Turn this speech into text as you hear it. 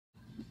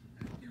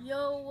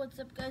Yo, what's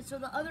up guys? So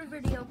the other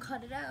video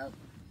cut it out.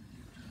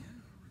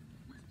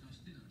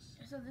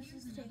 So this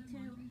is take 2.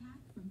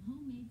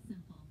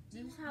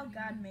 This is how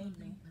God made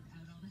me.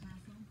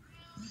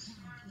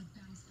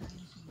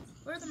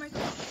 Where are the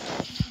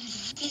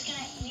microphones? He's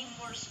gonna be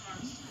more smart.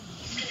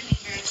 He's gonna be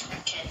a very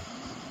smart kid.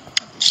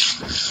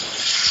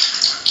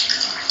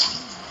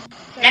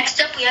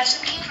 Next up, we have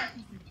some humor.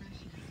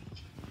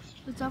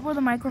 Is that where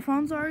the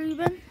microphones are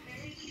even?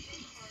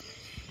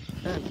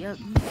 Yep.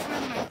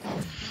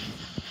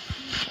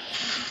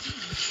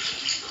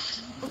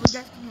 Oh, we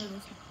guys can hear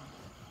this.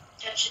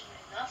 That should be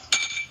enough.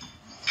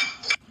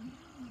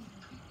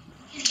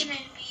 He's gonna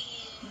be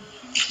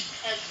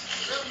a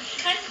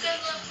kind of good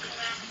look.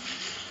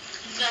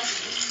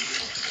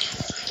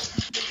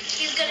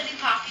 He's gonna be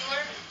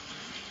popular.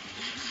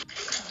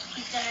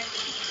 He's gonna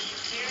be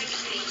very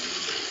famous.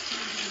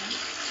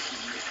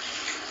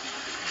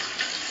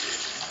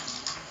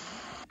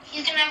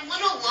 He's gonna have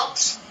little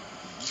looks.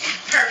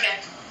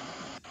 Perfect.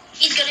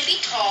 He's gonna be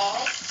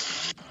tall.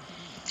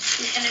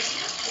 He's gonna be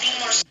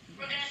more.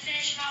 We're gonna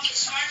finish him off with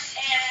smarts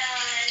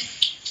and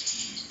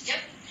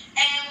yep.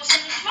 And we'll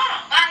see you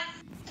tomorrow. Bye.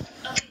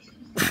 Okay.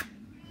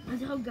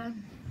 That's how God.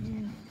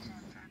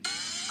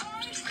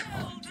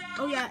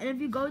 Oh yeah, and if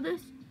you go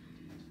this,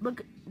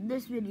 look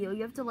this video.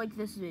 You have to like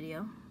this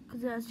video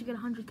because it has to get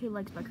 100K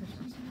likes by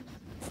Christmas,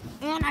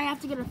 and I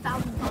have to get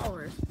 1,000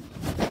 followers.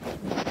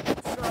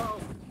 So,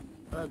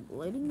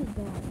 lighting is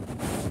bad.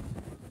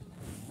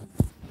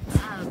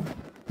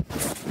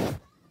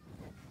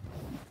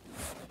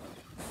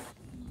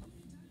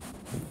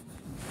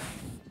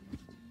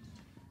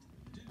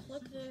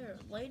 Look there,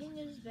 lighting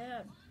is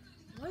bad.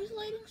 Why is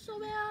lighting so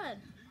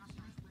bad?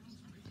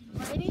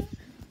 Lighting?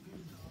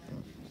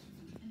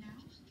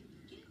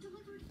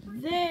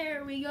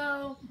 There we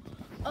go.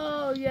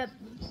 Oh, yep.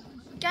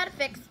 Gotta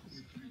fix.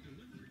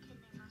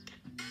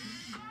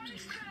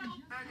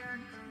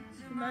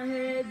 In my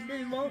head,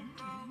 they won't.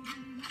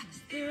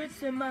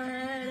 Spirits in my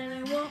head, and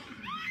they won't.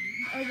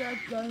 I got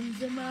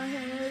guns in my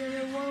head, and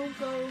it won't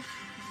go.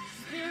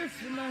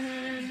 Spirits in my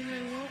head, and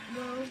they won't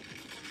go.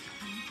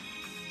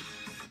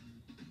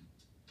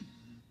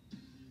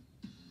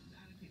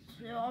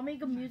 So I'll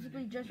make a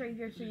musically just right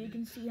here so you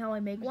can see how I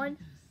make one.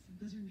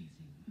 Those are amazing.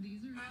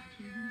 These are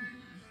actually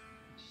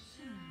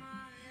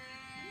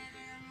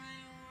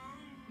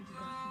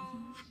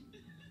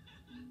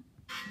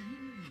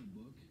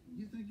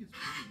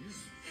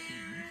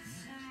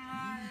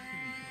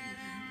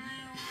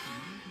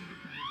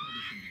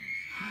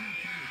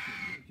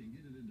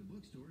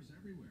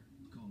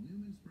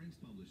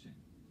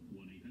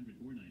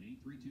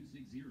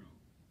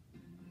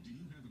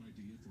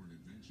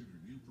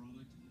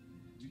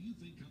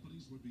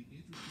would be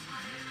interested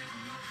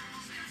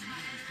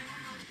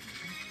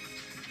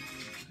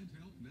in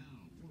help now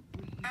for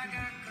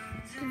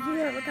free.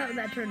 Yeah, look how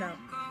that turned out.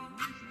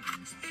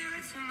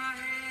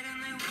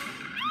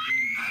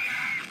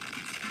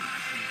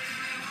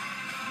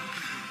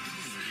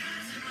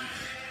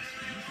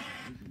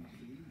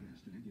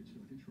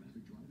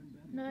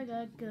 Now I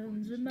got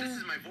guns in my... This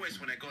is my voice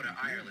when I go to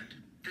Ireland.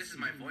 This is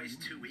my voice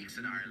 2 weeks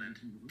in Ireland.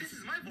 This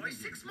is my voice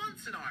 6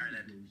 months in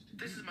Ireland.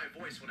 This is my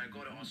voice when I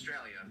go to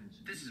Australia.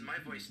 This is my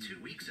voice 2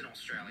 weeks in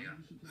Australia.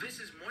 This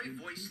is my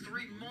voice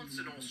 3 months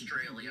in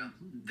Australia.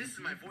 This is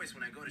my voice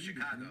when I go to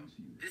Chicago.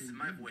 This is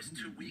my voice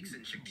 2 weeks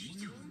in Chicago.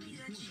 She told me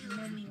that she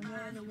loves me.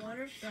 Where the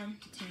water's from.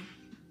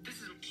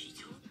 This is she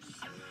told me.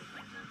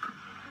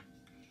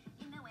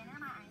 In the winter,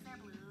 my eyes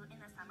are blue. In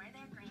the summer,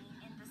 they're green.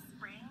 In the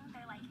spring,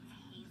 they're like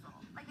hazel.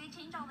 Like they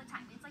change all the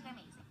time. It's like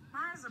amazing.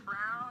 My eyes are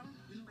brown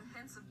with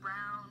hints of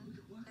brown.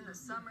 In the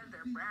summer,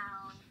 they're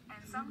brown,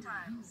 and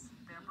sometimes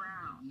they're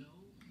brown.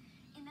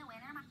 In the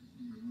winter, my...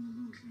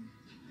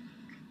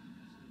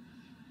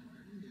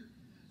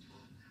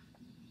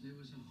 There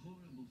was a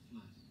horrible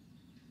flood.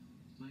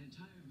 My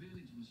entire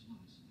village was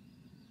lost.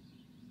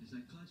 As I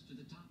clutched to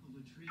the top of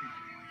a tree,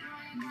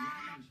 and the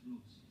waters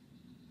rose.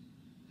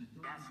 I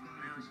thought Ask a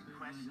million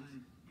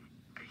questions.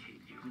 I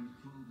hate you. I would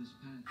crawl this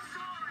path.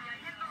 Sorry, I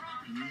hit the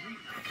wrong thing.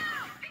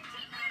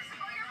 15 years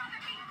ago, your mother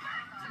gave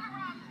birth to the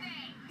wrong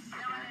thing.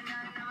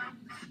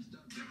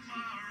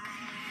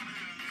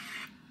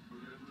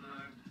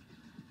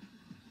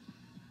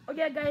 Oh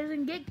yeah, guys,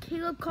 and get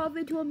Caleb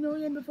Coffee to 1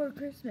 million before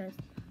Christmas.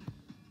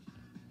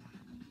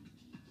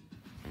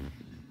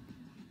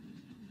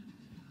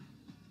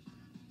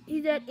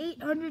 He's at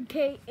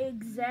 800K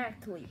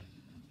exactly.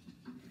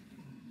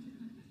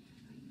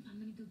 I'm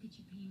gonna go get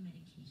your pain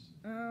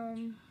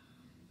medication.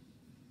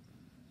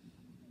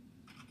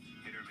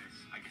 Hit or miss.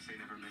 I guess they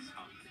never miss,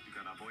 huh? You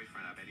got a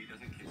boyfriend, I bet he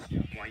doesn't kiss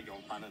you. Why you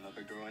gonna find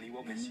another girl and he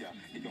won't miss you?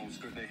 He gonna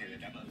skirt the head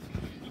of that mother.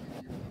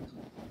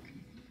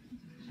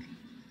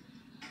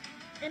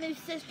 And his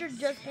sister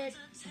just hit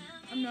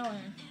a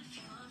million.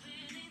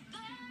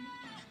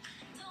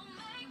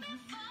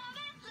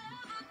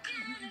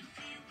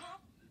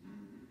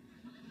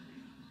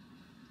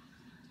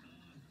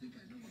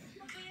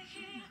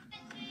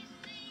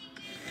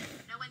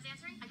 No one's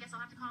answering? I guess I'll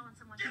have to call on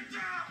someone.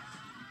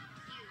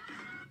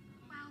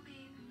 Wow,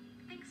 babe.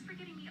 Thanks for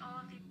getting me all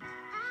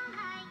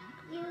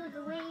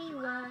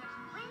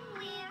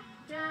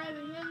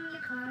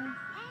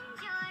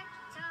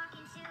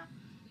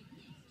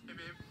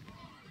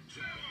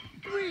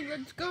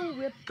let's go,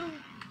 Ripto.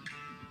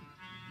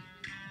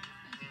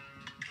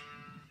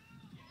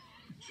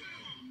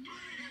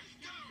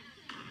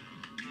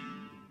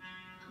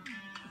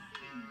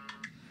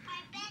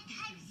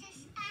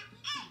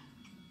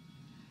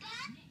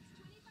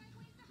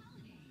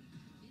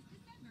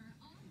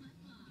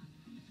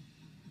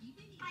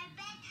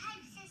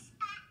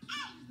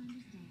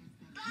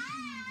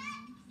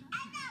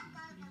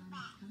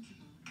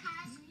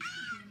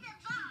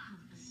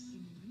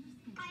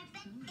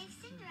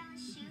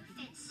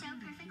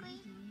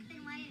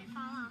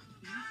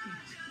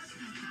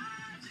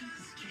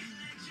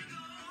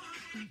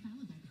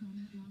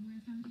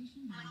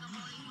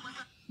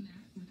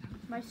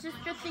 My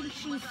sister thinks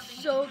she's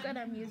so good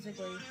at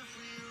Musical.ly.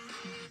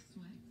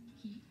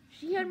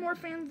 She had more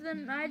fans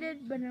than I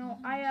did, but now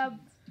I have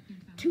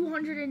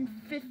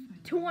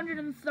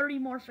 230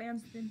 more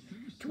fans than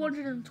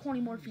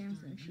 220 more fans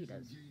than she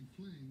does.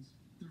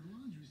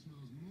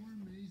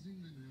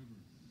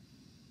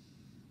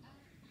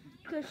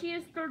 Because she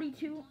has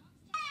 32.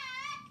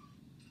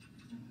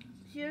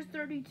 She has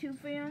 32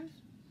 fans.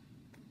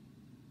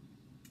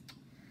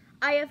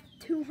 I have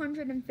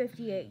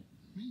 258.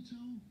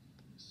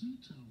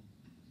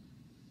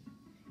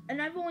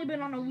 And I've only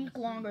been on a week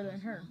longer than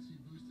her.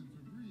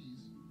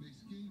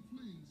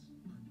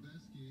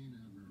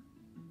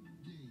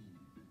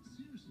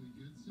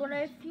 But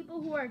I have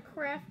people who are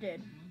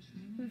crafted,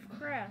 who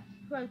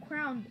have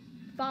crowned,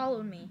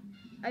 follow me.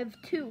 I have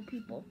 2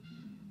 people.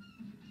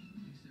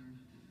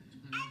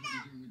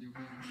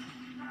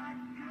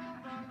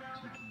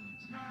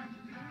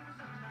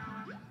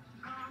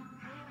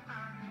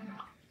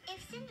 If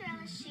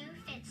Cinderella's shoe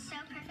fits so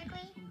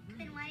perfectly,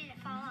 then why did it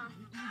fall off?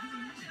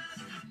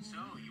 So,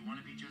 you want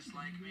to be just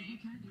like me?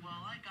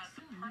 Well, I got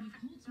the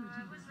perfect...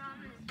 I was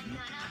on the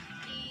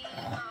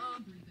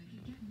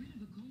Get rid of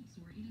a cold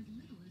sore in as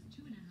little as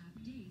 2.5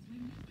 days by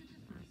Method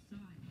the First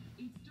Sign.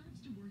 It starts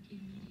to work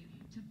immediately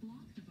to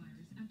block the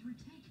virus and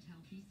protect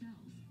healthy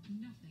cells.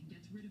 Nothing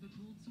gets rid of a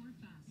cold sore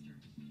faster.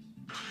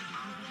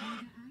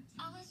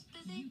 I was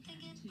busy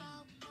thinking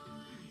about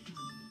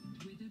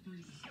With a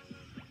breeze.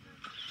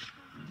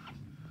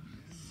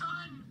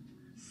 Son!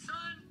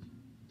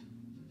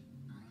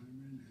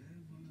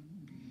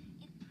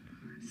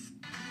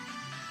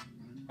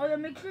 Oh yeah,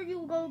 make sure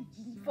you go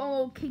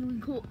follow Kitty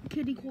Cool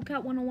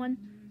Cat 101.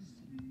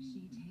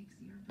 She takes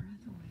your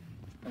breath away.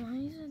 Why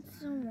is it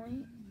so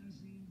white?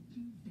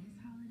 This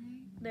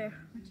holiday, There.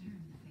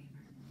 return the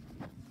favor.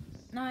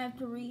 Now I have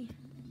to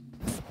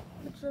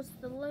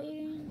adjust the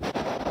lighting. Find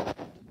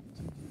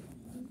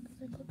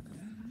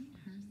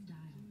her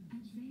style at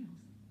Zales,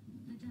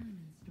 the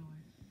diamond store.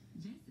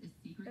 This is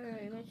secret.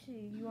 Alright, let's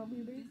see. You want me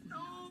to read? Why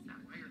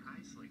are your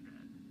eyes like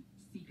that?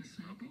 Secret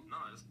clinical? No,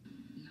 it's...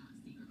 Not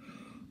secret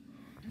clinical.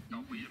 No,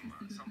 wait a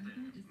minute.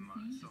 Something...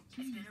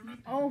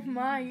 Oh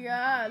my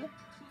god.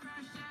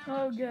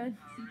 Oh good.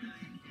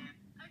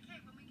 Okay,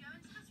 when we go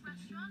into this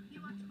restaurant, you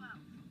are 12.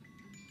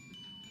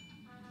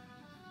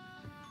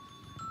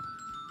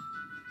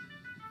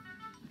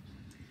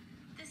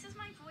 This is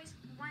my voice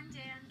one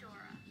day on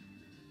Dora.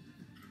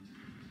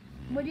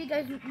 What do you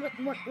guys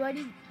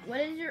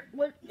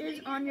what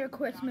is on your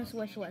Christmas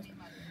wish list?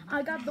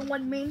 I got the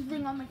one main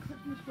thing on my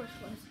Christmas wish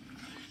list.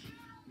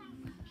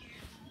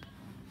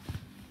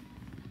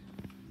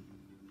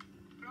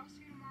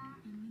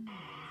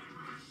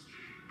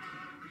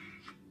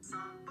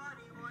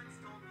 Somebody once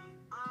told me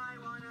I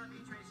wanna be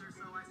Tracer,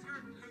 so I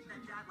skirt and hit the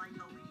dad like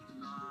a leaf.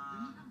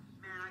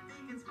 Man, I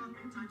think it's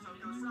fucking time, so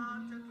go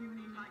sub to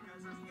PewDiePie,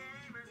 cause us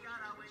gamers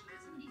gotta win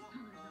this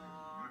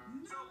war.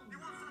 So, you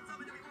won't stop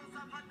subbing to me, won't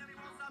stop hunting me,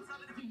 won't stop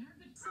subbing to me.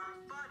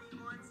 Somebody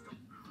once told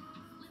me.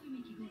 Let me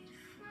make you go.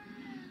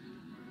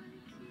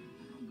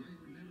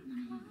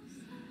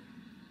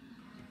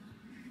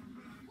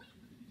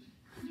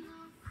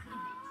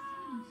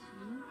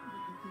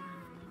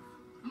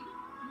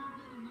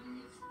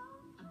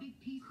 A big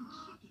piece of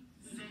chicken.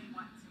 Say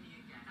what to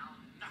me again, I'll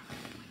knock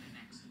you in the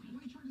next week.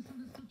 Why are you trying to send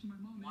this stuff to my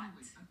mom What?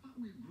 anyway? I thought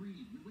we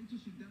agreed. You wait till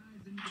she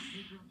dies, then you can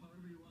take her up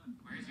however you want.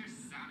 Where's your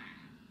son at?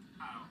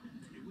 Oh,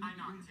 I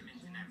knocked him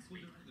into next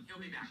week. He'll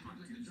be back on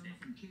Tuesday.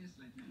 From Kiss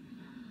like that.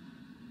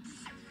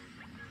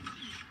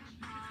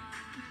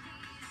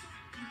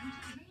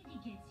 Randy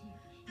gets here.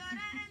 It's her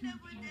 6th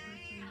anniversary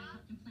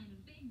makeup and plan a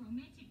big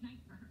romantic night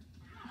for her.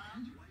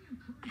 Angie, why are you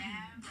encouraging me?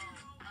 I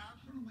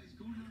don't know why he's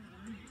going on with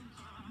her.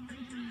 I'm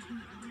pretty sure he's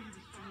going to agree with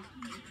his face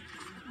and make it to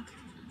him.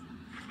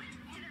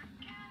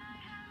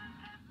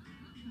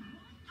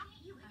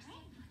 You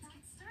alright? Let's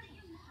get started.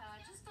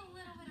 Just a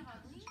little bit of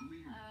ugly. It's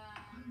weird.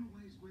 I don't know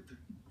why he's with her.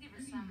 Give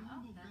her some.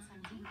 Oh, that's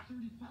empty.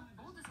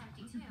 Old is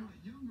empty too. For a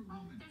younger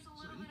Oh, woman. there's a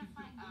little bit of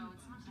fight. Oh,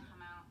 it's not gonna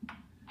come out.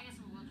 I guess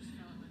we'll just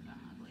fill it with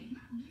ugly.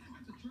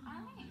 That's a try.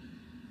 Alright.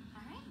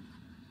 Alright.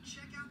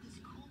 Check out this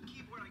cool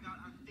keyboard I got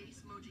on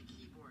Facemoji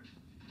Keyboard.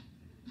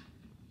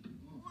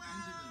 Oh, Whoa!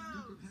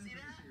 Angela, Duke of See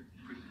Hazzard that? is here.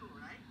 Pretty cool,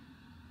 right?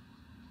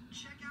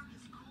 Check out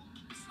this cool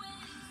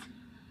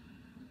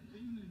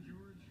Evening,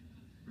 George.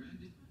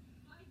 Randy.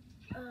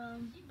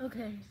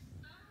 Okay.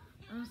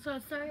 I'm so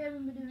sorry I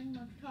haven't been doing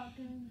much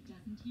talking.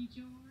 Doesn't he,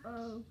 George?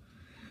 Oh,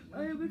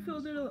 I haven't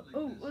filled it out.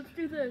 Oh, let's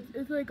do this.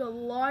 It's like a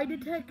lie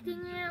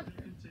detecting app. I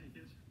can take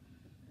it.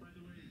 By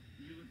the way,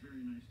 you look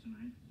very nice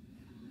tonight.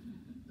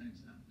 Thanks,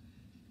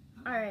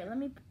 Al. Alright,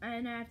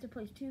 and I have to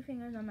place 2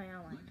 fingers on my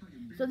outline.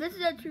 So this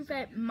is a true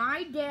fact.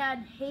 My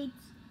dad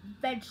hates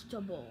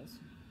vegetables.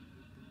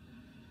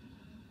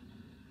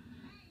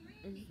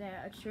 Is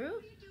that a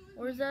truth?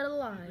 Or is that a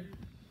lie?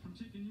 I'm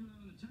taking you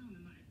out of town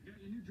tonight.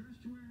 Got your new dress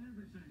to wear and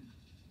everything.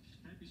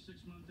 Happy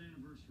 6-month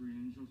anniversary,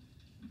 Angel.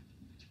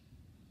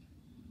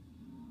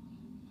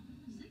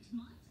 6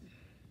 months?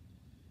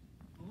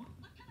 Oh,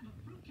 what kind of a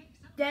fruitcake?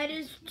 That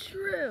is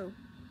true.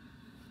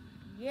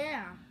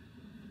 Yeah.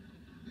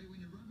 Hey, when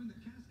you're rubbing the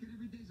casket,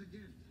 every day's a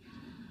gift.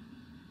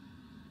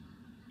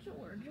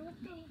 George, what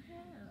the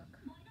heck?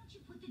 Why don't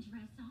you put the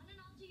dress on and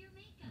I'll do your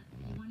makeup?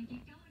 You want to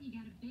get going, you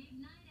got a big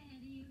night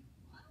ahead of you.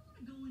 I don't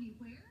want to go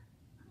anywhere.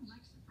 I don't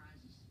like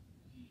surprises.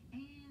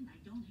 And I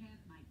don't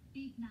have my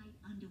big night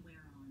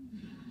underwear on.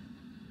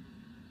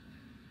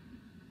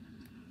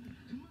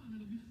 Come on,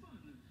 it'll be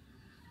fun.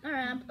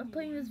 Alright, I'm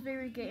playing this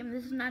very game.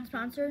 This is not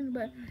sponsored,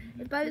 but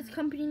it's by this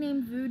company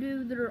named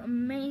Voodoo. They're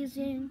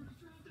amazing.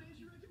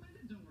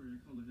 Don't worry, I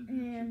called it a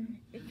And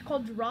it's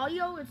called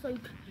Drawyo. It's like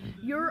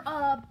you're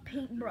a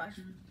paintbrush.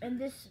 In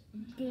this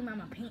game,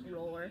 I'm a paint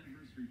roller.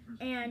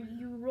 And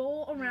you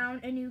roll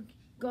around and you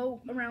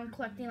go around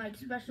collecting like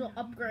special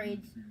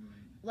upgrades,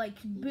 like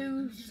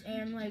boosts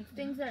and like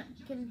things that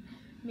can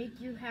make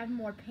you have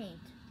more paint.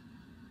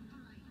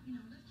 Alright,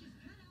 let's just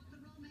cut out the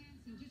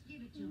romance and just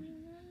give it to me.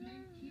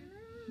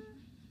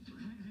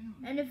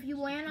 And if you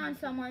land on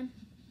someone,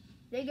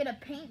 they get a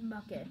paint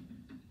bucket.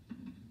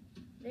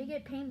 They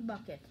get paint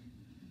bucket.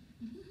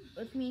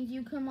 Which means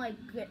you can like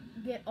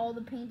get all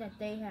the paint that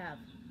they have.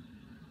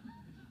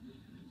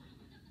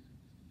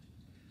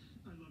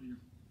 I love you.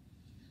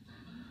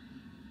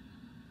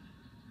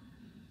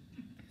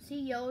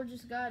 See, yellow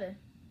just got it.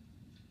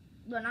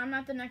 But I'm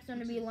not the next one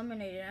to be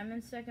eliminated. I'm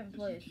in 2nd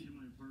place. It's the key to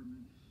my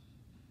apartment.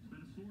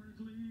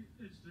 Metaphorically,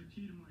 it's the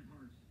key to my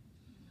heart.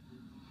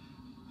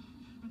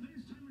 I think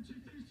it's time we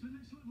take things to the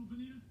next level,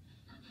 Benita.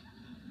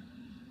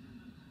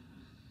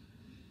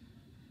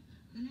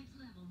 The next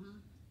level, huh?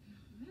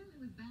 Well, it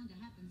was bound to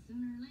happen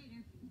sooner or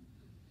later.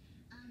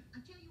 I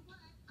tell you what,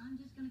 I'm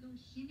just gonna go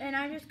shimmy. And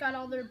I just got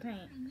all their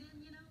paint. And then,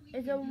 we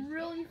It's can a just-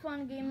 really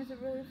fun game. It's a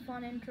really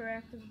fun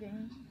interactive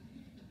game.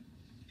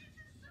 This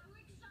is so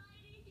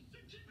exciting.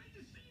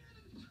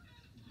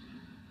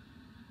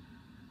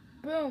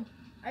 Boom.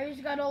 I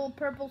just got all the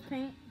purple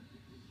paint.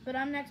 But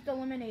I'm next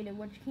eliminated,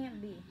 which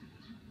can't be.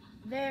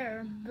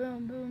 There.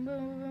 Boom, boom,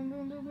 boom, boom,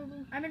 boom, boom, boom,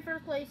 boom. I'm in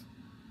 1st place.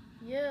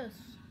 Yes.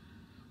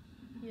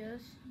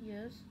 Yes,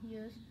 yes,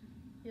 yes,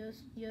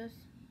 yes, yes.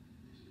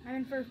 I'm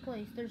in 1st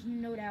place. There's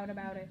no doubt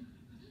about it.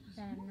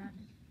 That I'm not.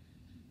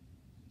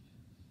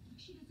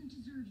 She doesn't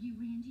deserve you,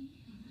 Randy.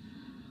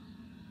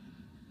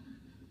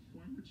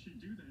 Why would she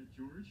do that,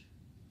 George?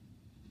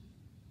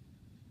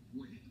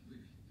 Wait,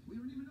 we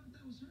don't even know if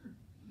that was her.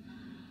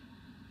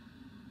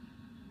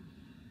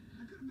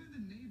 That could have been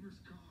the neighbor's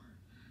car.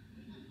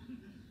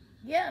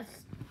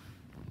 Yes.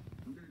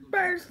 I'm gonna go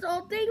First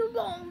all day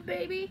long,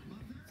 baby.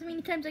 So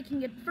many times I can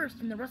get first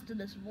in the rest of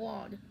this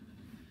vlog.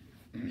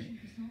 This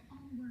will all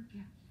work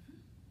out.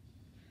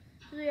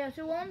 So yeah,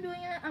 so while I'm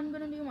doing it, I'm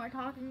gonna do more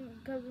talking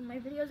because in my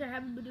videos I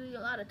haven't been doing a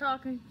lot of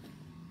talking.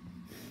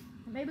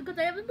 Maybe because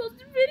I haven't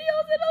posted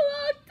videos in a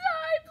long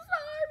time.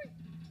 Sorry.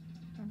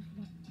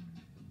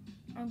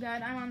 Oh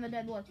god, I'm on the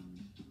dead list.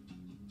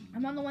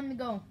 I'm on the one to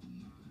go.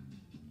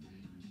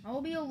 I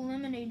will be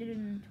eliminated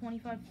in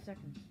 25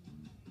 seconds.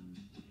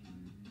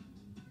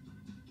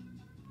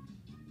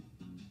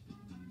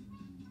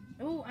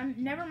 Oh,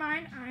 never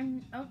mind.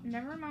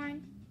 Never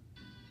mind.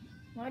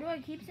 Why do I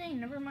keep saying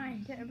never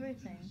mind to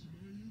everything?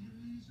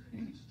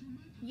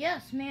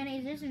 Yes,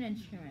 mayonnaise is an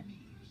instrument.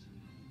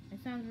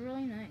 It sounds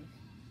really nice.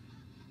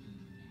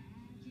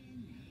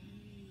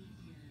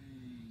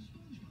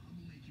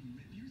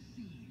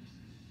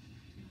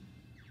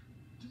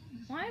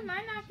 Why am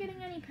I not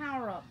getting any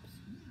power-ups?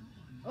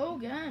 Oh,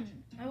 again.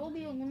 I will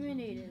be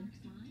eliminated.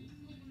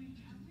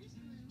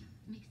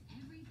 Mix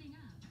everything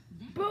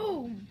up.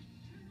 Boom!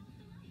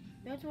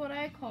 That's what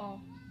I call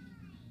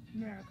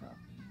America.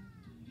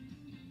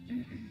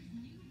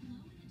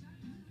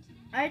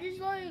 I just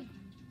like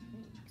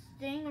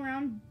staying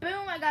around.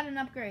 Boom! I got an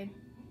upgrade.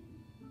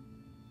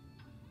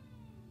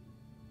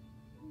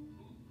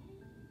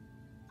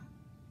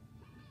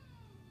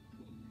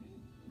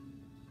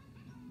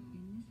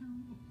 In this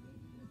home,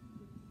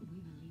 we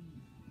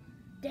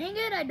believe. Dang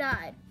it, I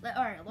died.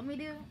 Alright, let me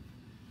do.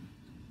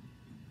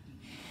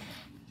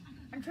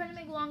 I'm trying to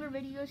make longer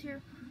videos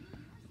here.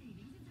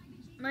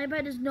 My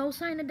bed is no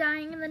sign of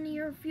dying in the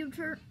near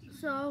future,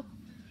 so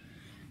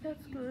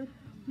that's good.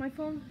 My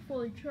phone's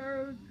fully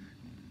charged.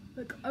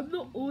 Like, I'm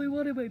the only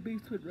one in my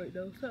basement right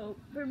now, so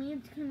for me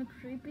it's kind of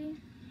creepy.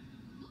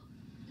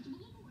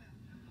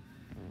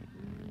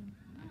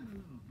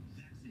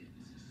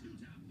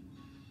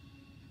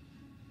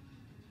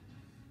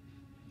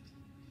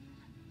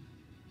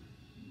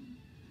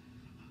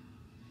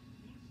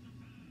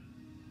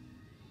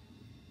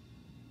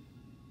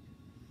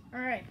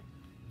 Alright.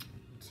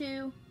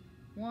 2,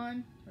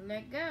 1,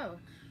 let go.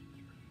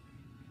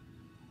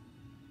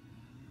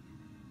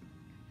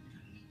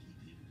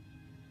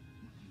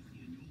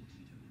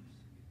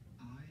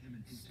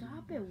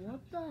 Stop it, what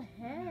the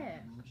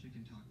heck?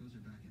 Chicken tacos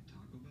are back at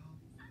Taco Bell.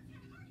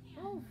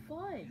 Oh,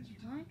 fudge.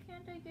 Why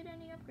can't I get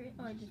any upgrade?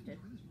 Oh, I just did.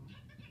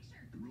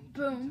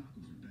 Boom.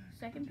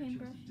 Second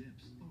paintbrush.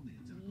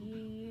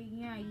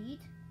 Yeah, eat.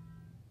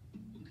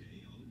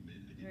 Okay, I'll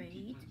admit I didn't Right.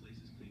 keep my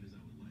place as clean as I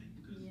would like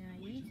because Yeah, I'm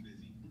way eat. too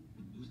busy.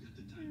 Who's got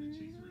the time to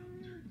chase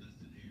around dirt,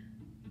 dust, and hair?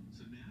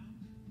 So now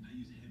I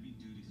use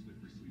heavy-duty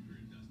Swiffer sweeper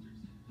and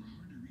dusters. For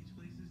hard-to-reach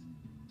places,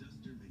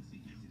 Duster makes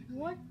it easy to clean.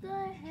 What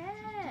the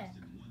heck?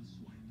 Just in one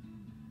swipe.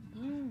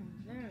 Boom.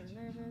 There. And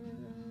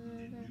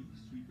new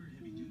Sweeper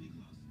heavy-duty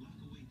gloves block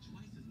away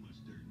twice as much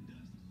dirt and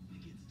dust. They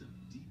get stuff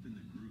deep in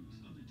the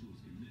grooves other tools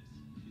can miss.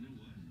 You know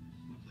what?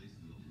 My place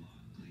is a lot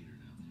cleaner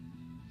now.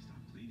 Stop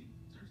cleaning.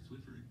 Start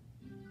Swiffering.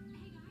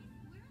 Hey guys,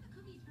 where are the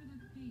cookies for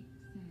the bake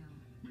sale?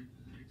 Bake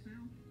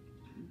sale?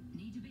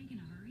 Need to bake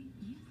in a hurry?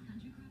 Use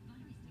Country Crock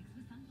Buttery Sticks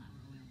with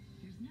sunflower oil.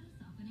 There's no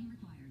softening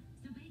required,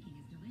 so baking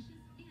is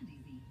delicious and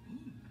easy.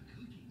 Ooh,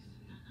 cookies.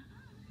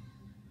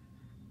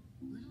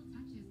 Little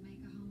touches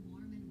make a home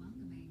warm and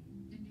welcoming.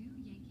 The new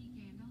Yankee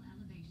Candle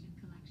Elevation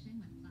Collection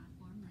with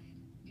platform lid.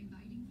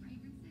 Inviting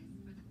fragrances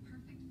for the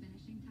perfect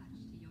finishing touch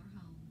to your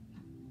home.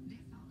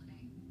 This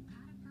holiday,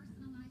 add a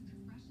personalized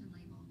expression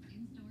label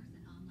in stores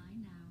and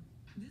online now.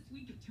 This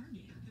week at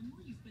Target, the more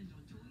you spend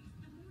on toys,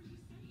 the more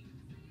you save.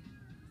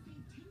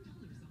 Save $10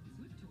 on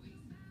Swift toys.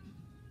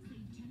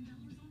 Save $10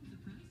 on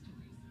surprise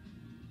toys.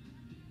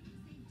 Save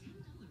 $10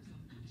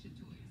 on action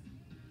toys.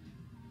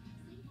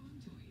 Save on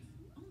toys.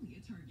 Only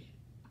at Target.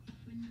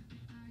 Open up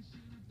your eyes,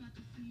 you're about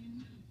to see a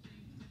new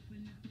thing.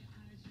 Open up your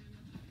eyes, you're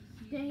about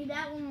to see. Dang,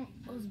 that one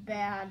was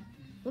bad.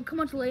 Look how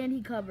much land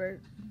he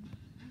covered.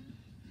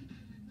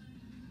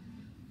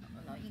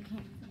 Oh, no, you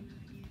can't.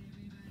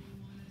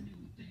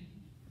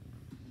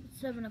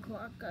 7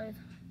 o'clock, guys.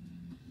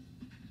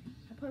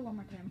 I'll play one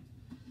more time.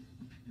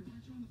 Hey, why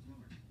aren't you on the floor?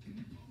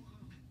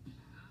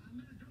 I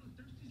met a girl at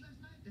Thirsties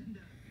last night, and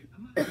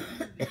I'm not under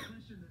the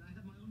impression that I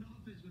have my own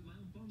office with my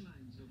own phone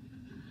line, so...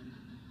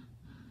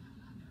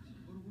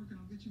 Go to work and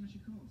I'll get you when she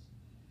calls.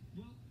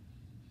 Well,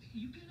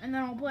 you can... And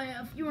then I'll play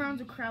a few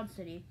rounds of Crowd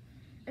City.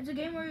 It's a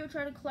game where you'll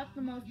try to collect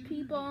the most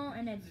people,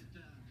 and it's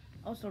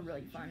also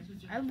really fun.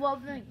 I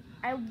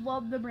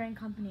love the brand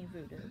company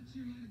Voodoo.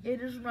 It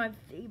is my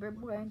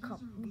favorite brand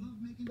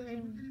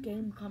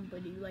game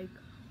company. Like,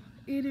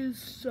 it is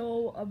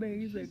so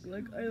amazing.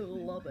 Like, I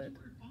love it.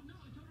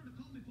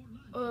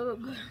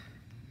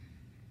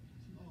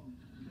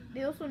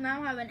 They also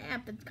now have an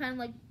app that's kind of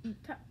like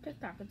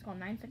TikTok. It's called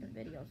 9-second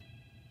videos.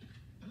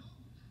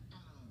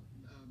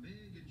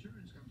 Big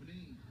insurance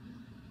company.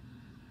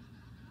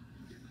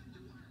 Get back to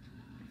work.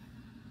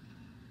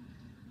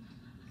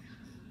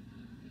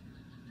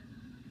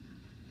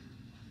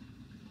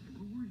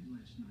 Where were you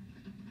last night?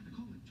 I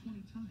called like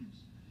 20 times.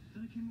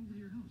 Then I came over to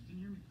your house.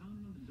 Didn't you hear me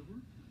pounding on the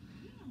door?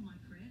 You know my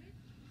credit.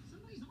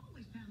 Somebody's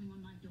always pounding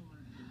on my door.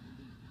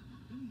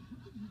 Then how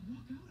could you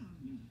walk out on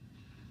me?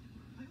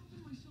 I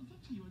opened myself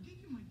up to you. I gave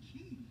you my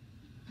key.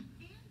 And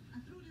I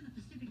threw it in the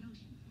Pacific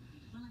Ocean.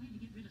 Well, I had to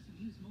get rid of some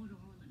used motor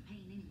oil and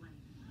paint anyway.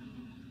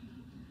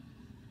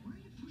 Why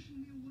are you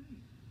pushing me away?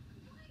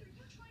 Why are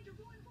you trying to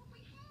ruin what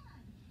we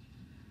had?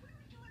 We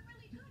were doing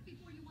really good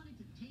before you wanted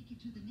to take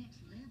it to the next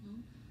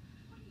level.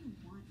 What do you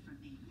want from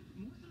me?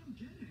 More than I'm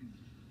getting.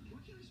 Why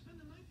can't I spend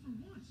the night for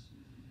once?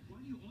 Why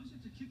do you always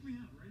have to kick me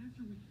out right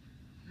after we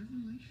have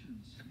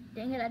relations?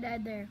 Dang it, I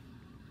died there.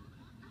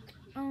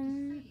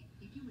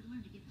 If you would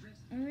learn to get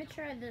dressed. Let me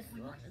try this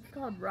one. It's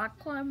called Rock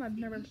Climb. I've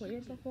never played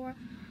it before,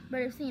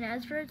 but I've seen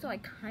ads for it, so I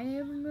kind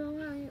of know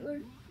how it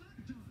works.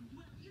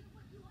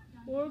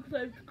 Looks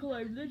like to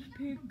climb this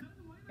peak,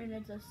 and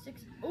it's a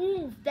 6.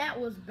 Ooh, that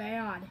was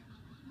bad.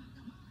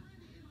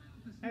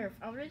 Alright,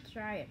 I'll just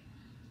try it.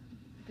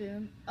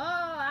 Boom. Oh,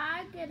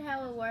 I get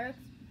how it works.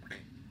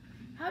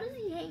 How does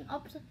he hang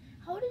up?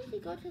 How does he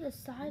go to the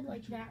side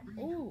like that?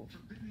 Ooh.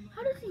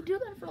 How does he do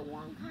that for a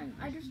long time?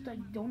 I just like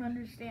don't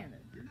understand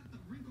it. You're not the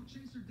wrinkle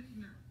chaser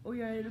dating her. Oh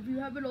yeah, and if you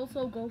haven't,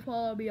 also go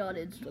follow me on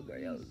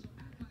Instagram.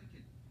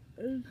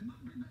 And Mom,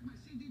 bring back my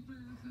CD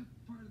player. That's not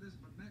part of this,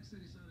 but Max said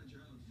he saw it at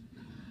your house.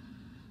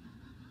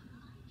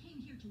 I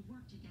came here to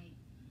work today.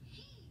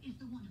 He is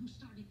the one who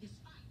started this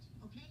fight,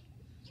 okay?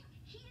 Yeah,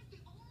 he is the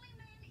only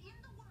man in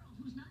the world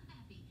who's not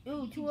happy.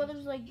 Ooh, 2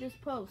 others like this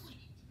post.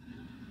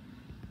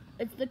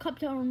 It's the cup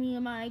tower me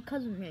and my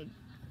cousin made.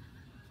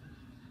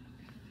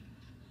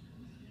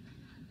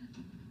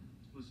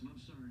 Listen, I'm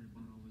sorry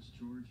about all this,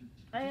 George.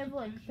 I have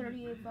like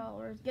 38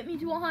 followers. Get me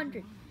to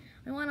 100.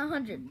 I want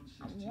 100.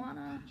 I want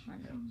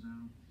 100.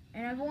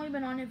 And I've only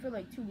been on it for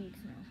like 2 weeks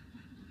now.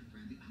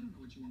 Randy, I don't know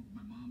what you want with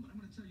my mom, but I'm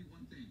going to tell you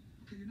one thing.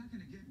 Okay, you're not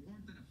going to get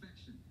warmth and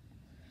affection.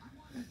 I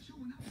wanted it too,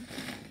 and I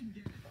can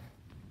get it.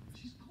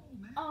 She's cold,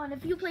 man. Oh, and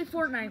if you play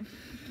Fortnite.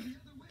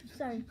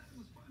 Sorry.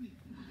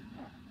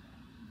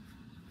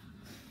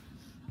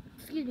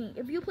 Excuse excuse me,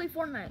 if you play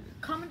Fortnite,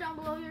 comment down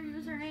below your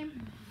username.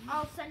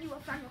 I'll send you a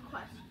friend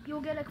request.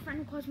 You'll get a friend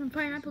request from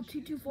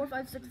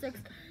Pineapple224566.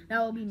 That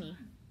will be me.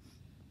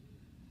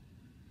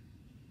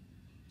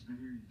 I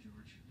hear you, George.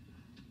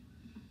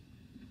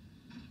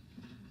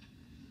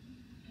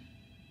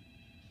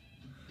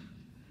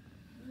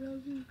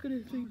 I'm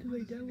gonna say to my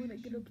dad when I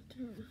get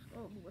upstairs.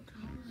 Oh, what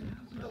time is it?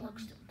 Oh, look,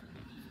 still time.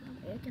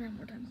 I can have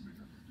more time on my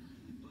phone.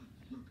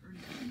 Look,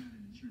 Ernie's not an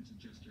insurance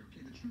adjuster,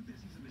 okay? The truth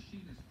is he's a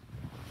machinist.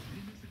 And he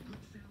makes a good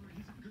salary.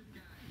 He's a good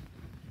guy.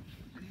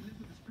 And he lives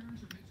with his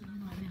parents or makes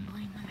enough I've been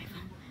playing on my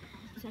phone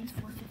since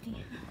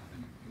 4:50.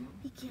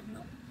 He can't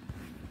know.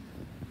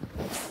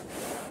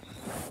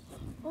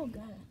 Oh,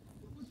 God.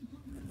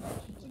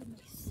 What am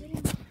I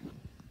saying? Don't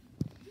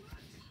you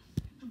act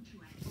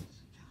so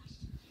surprised.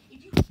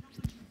 If you had known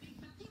what your big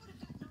mouth, you would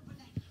have gotten over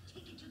that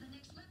take it to the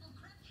next level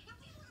crap, and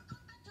we would have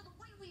gone back to the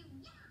way we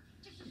were.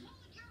 This is all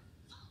your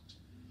fault.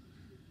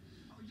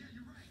 Oh, yeah,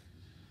 you're right.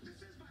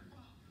 This is my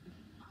fault.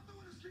 I'm the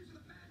one who sleeps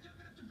with a man young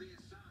enough to be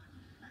his son,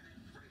 and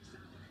then freaks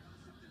out when he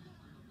wants something more.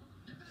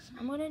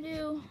 I'm gonna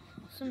do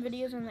some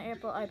videos on the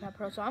Apple iPad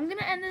Pro, so I'm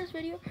gonna end this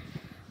video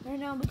right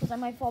now because I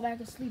might fall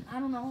back asleep. I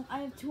don't know.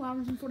 I have 2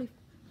 hours and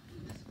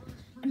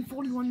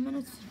 41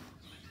 minutes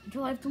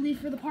until I have to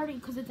leave for the party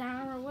because it's an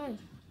hour away.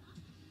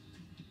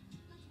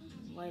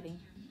 Lighting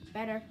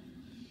better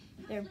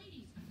there.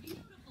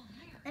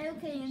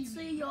 Okay, and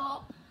see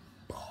y'all.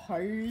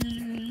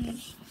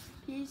 Peace.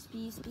 Peace,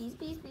 peace, peace,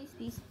 peace, peace,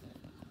 peace.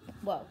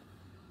 Whoa.